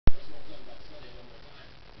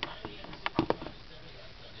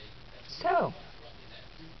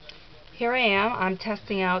here I am. I'm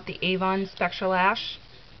testing out the Avon Spectralash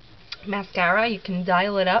mascara. You can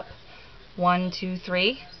dial it up 1, 2,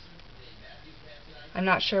 3. I'm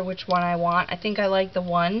not sure which one I want. I think I like the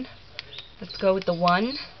 1. Let's go with the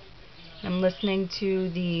 1. I'm listening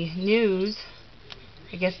to the news.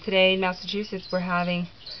 I guess today in Massachusetts we're having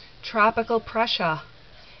tropical pressure,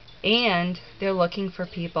 and they're looking for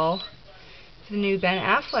people for the new Ben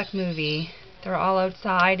Affleck movie. They're all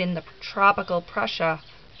outside in the tropical pressure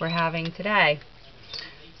we're having today.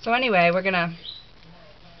 So anyway, we're gonna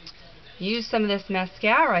use some of this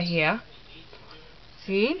mascara here.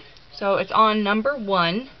 See? So it's on number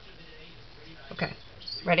 1. Okay,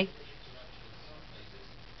 ready?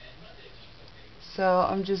 So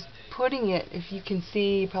I'm just putting it, if you can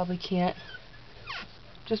see, you probably can't,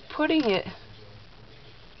 just putting it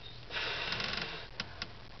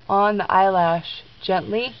on the eyelash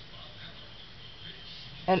gently.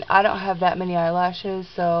 And I don't have that many eyelashes,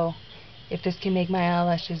 so if this can make my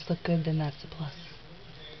eyelashes look good, then that's a plus.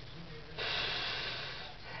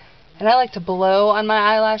 And I like to blow on my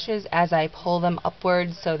eyelashes as I pull them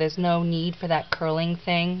upwards, so there's no need for that curling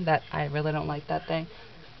thing. That I really don't like that thing.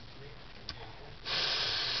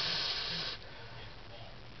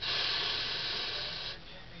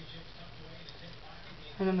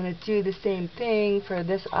 And I'm going to do the same thing for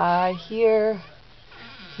this eye here.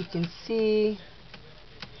 You can see.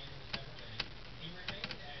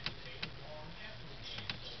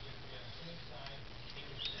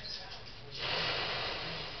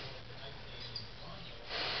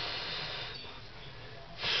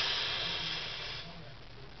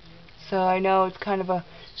 So I know it's kind of a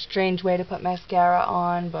strange way to put mascara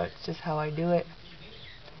on, but it's just how I do it.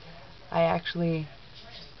 I actually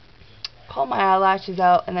pull my eyelashes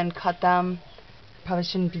out and then cut them. Probably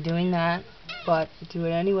shouldn't be doing that, but I do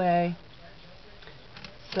it anyway.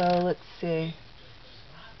 So let's see.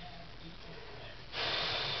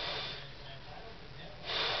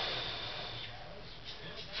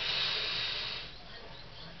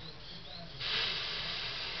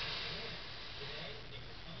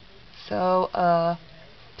 So,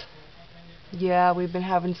 yeah, we've been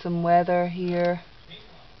having some weather here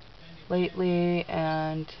lately,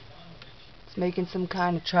 and it's making some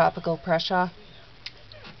kind of tropical pressure.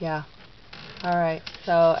 Yeah. Alright,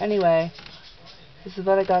 so anyway, this is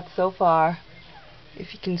what I got so far.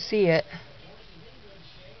 If you can see it,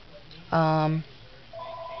 I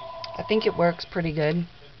think it works pretty good.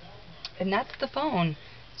 And that's the phone.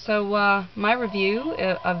 So, my review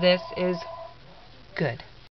of this is good.